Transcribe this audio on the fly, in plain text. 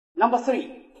Number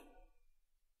 3,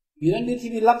 you don't need to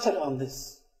be lectured on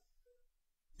this.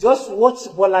 Just watch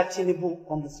Bola Tinubu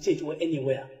on the stage or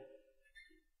anywhere.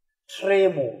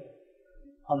 Tremor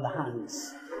on the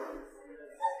hands.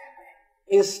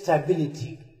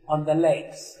 Instability on the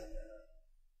legs.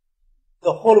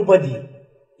 The whole body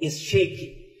is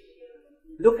shaking.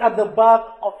 Look at the back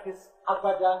of his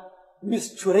abada,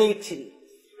 misturating.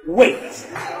 Wait.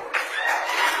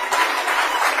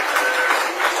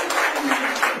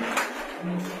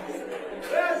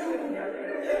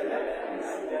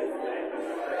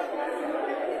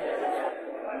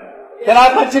 Can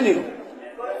I continue?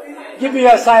 Give me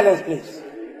your silence, please.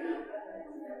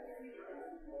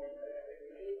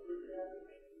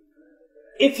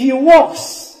 If he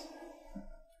walks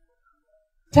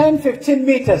 10, 15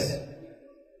 meters,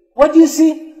 what do you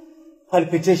see?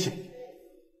 Palpitation.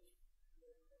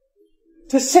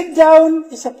 To sit down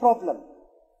is a problem.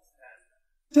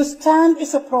 To stand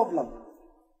is a problem.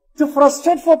 To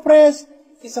prostrate for prayers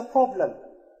is a problem.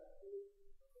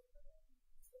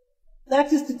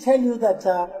 That is to tell you that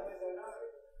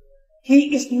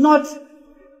he is not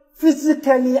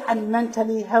physically and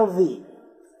mentally healthy.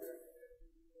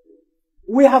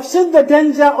 We have seen the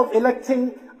danger of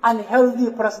electing unhealthy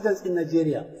presidents in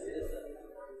Nigeria.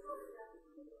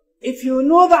 If you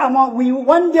know the amount,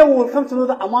 one day we will come to know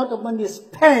the amount of money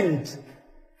spent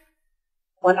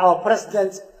on our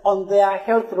presidents on their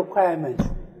health requirements.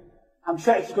 I'm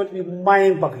sure it's going to be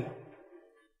mind-boggling.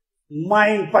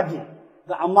 Mind-boggling.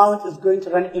 The amount is going to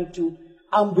run into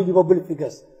unbelievable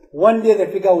figures. One day the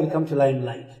figure will come to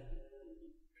limelight.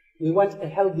 We want a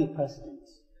healthy president.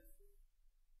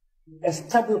 A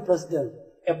stable president.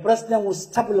 A president with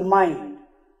stable mind.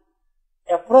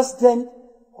 A president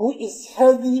who is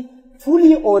healthy,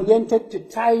 fully oriented to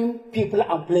time, people,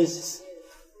 and places.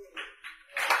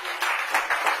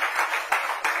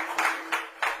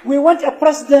 We want a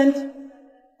president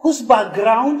whose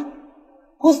background,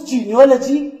 whose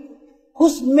genealogy,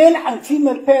 whose male and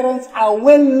female parents are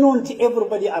well known to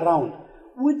everybody around.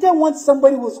 We don't want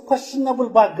somebody with questionable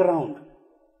background,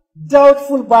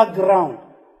 doubtful background,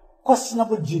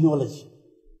 questionable genealogy.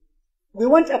 We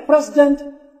want a president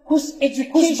whose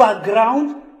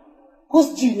background,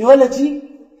 whose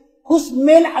genealogy, whose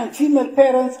male and female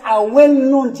parents are well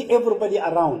known to everybody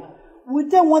around. We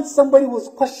don't want somebody with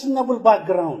questionable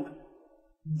background,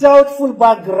 doubtful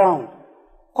background,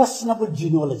 questionable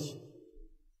genealogy.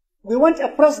 We want a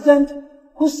president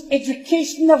whose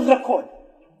educational record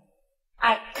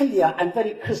are clear and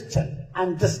very Christian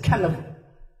and discernible,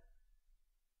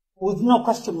 with no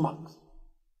question marks.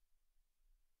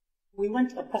 We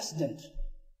want a president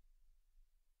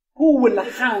who will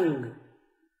hang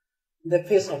the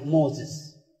face of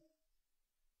Moses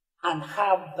and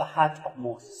have the heart of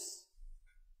Moses.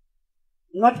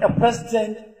 Not a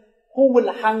president who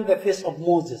will hang the face of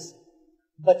Moses,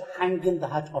 but hanging the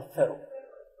heart of Pharaoh.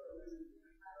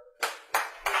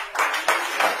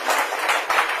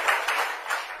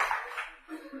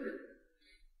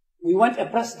 We want a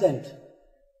president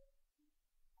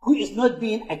who is not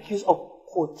being accused of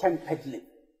cocaine peddling.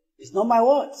 It's not my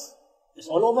words. It's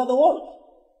all over the world.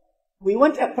 We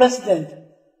want a president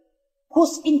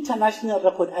whose international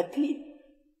record are clean.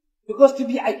 Because to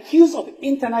be accused of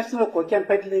international cocaine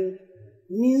peddling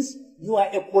means you are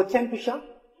a cocaine pusher,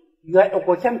 you are a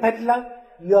cocaine peddler,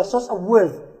 your source of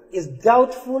wealth is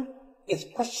doubtful, is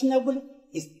questionable,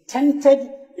 is tinted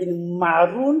in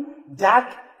maroon,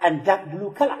 dark, and dark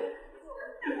blue color.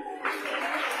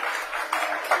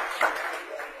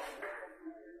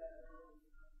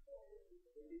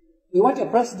 We want a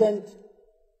president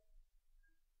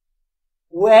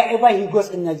wherever he goes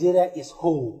in Nigeria is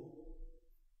home.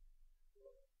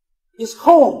 Is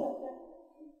home.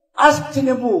 Ask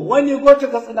Tinubu, when you go to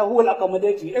Katsina, who will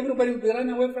accommodate you? Everybody will be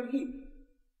running away from him.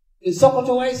 In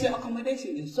Sokoto, why is he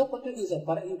accommodating? In Sokoto, in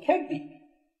Zapara, in Kebbi.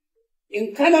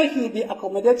 In Kano, he will be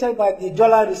accommodated by the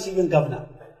dollar-receiving governor.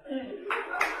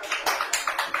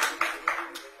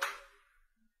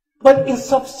 But in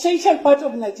substantial part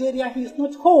of Nigeria, he is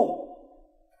not home.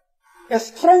 A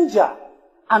stranger,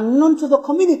 unknown to the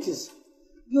communities.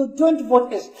 You don't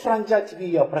vote a stranger to be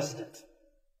your president.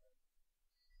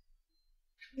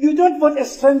 You don't vote a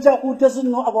stranger who doesn't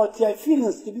know about your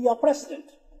feelings to be your president.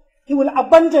 He will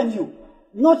abandon you,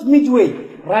 not midway,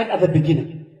 right at the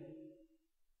beginning.